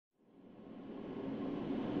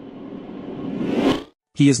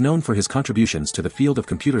He is known for his contributions to the field of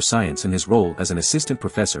computer science and his role as an assistant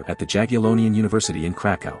professor at the Jagiellonian University in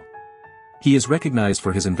Kraków. He is recognized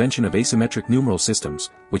for his invention of asymmetric numeral systems,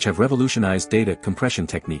 which have revolutionized data compression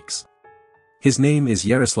techniques. His name is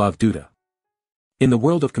Jarosław Duda. In the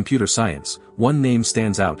world of computer science, one name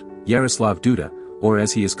stands out, Jarosław Duda, or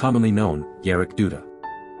as he is commonly known, Jarek Duda.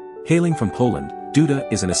 Hailing from Poland, Duda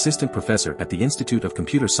is an assistant professor at the Institute of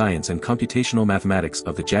Computer Science and Computational Mathematics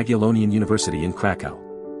of the Jagiellonian University in Kraków.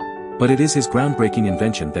 But it is his groundbreaking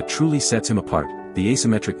invention that truly sets him apart, the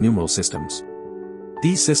asymmetric numeral systems.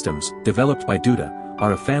 These systems, developed by Duda,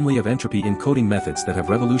 are a family of entropy encoding methods that have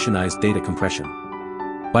revolutionized data compression.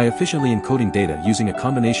 By efficiently encoding data using a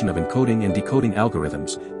combination of encoding and decoding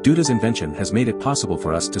algorithms, Duda's invention has made it possible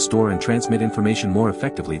for us to store and transmit information more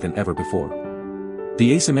effectively than ever before.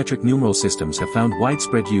 The asymmetric numeral systems have found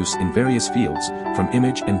widespread use in various fields, from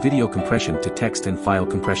image and video compression to text and file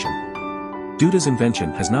compression. Duda's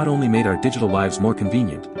invention has not only made our digital lives more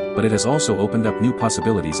convenient, but it has also opened up new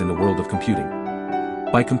possibilities in the world of computing.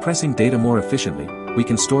 By compressing data more efficiently, we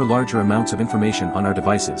can store larger amounts of information on our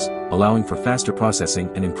devices, allowing for faster processing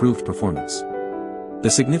and improved performance. The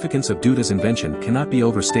significance of Duda's invention cannot be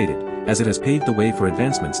overstated, as it has paved the way for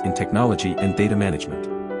advancements in technology and data management.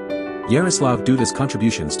 Jarosław Duda's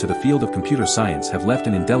contributions to the field of computer science have left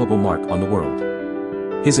an indelible mark on the world.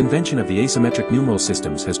 His invention of the asymmetric numeral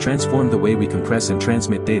systems has transformed the way we compress and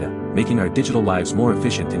transmit data, making our digital lives more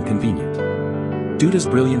efficient and convenient. Duda's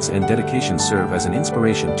brilliance and dedication serve as an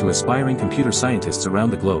inspiration to aspiring computer scientists around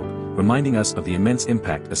the globe, reminding us of the immense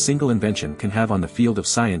impact a single invention can have on the field of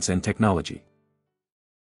science and technology.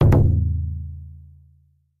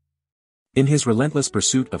 In his relentless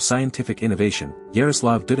pursuit of scientific innovation,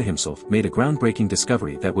 Jarosław Duda himself made a groundbreaking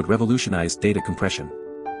discovery that would revolutionize data compression.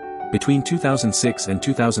 Between 2006 and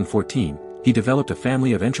 2014, he developed a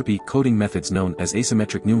family of entropy coding methods known as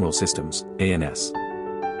asymmetric numeral systems, ANS.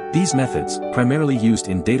 These methods, primarily used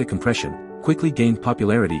in data compression, quickly gained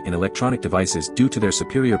popularity in electronic devices due to their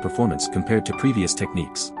superior performance compared to previous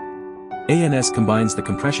techniques. ANS combines the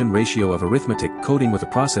compression ratio of arithmetic coding with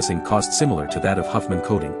a processing cost similar to that of Huffman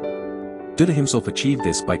coding. Duda himself achieved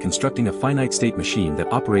this by constructing a finite-state machine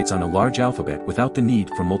that operates on a large alphabet without the need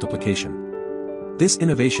for multiplication. This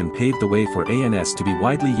innovation paved the way for ANS to be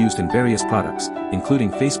widely used in various products,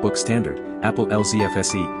 including Facebook Standard, Apple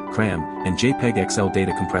LZFSE, CRAM, and JPEG XL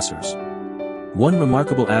data compressors. One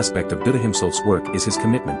remarkable aspect of Duda himself's work is his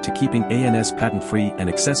commitment to keeping ANS patent-free and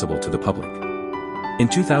accessible to the public. In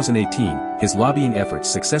 2018, his lobbying efforts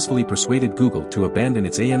successfully persuaded Google to abandon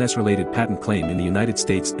its ANS-related patent claim in the United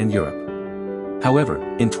States and Europe. However,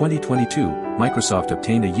 in 2022, Microsoft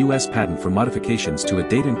obtained a US patent for modifications to a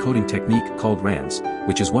data encoding technique called RANS,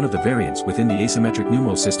 which is one of the variants within the asymmetric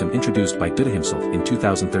numeral system introduced by Duda himself in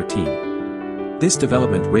 2013. This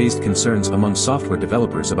development raised concerns among software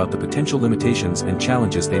developers about the potential limitations and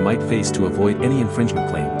challenges they might face to avoid any infringement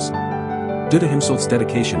claims. Duda himself's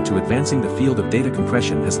dedication to advancing the field of data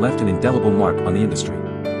compression has left an indelible mark on the industry.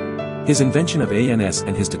 His invention of ANS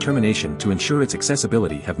and his determination to ensure its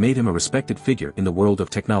accessibility have made him a respected figure in the world of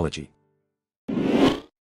technology.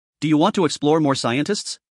 Do you want to explore more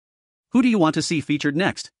scientists? Who do you want to see featured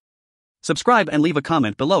next? Subscribe and leave a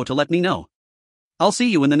comment below to let me know. I'll see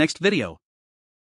you in the next video.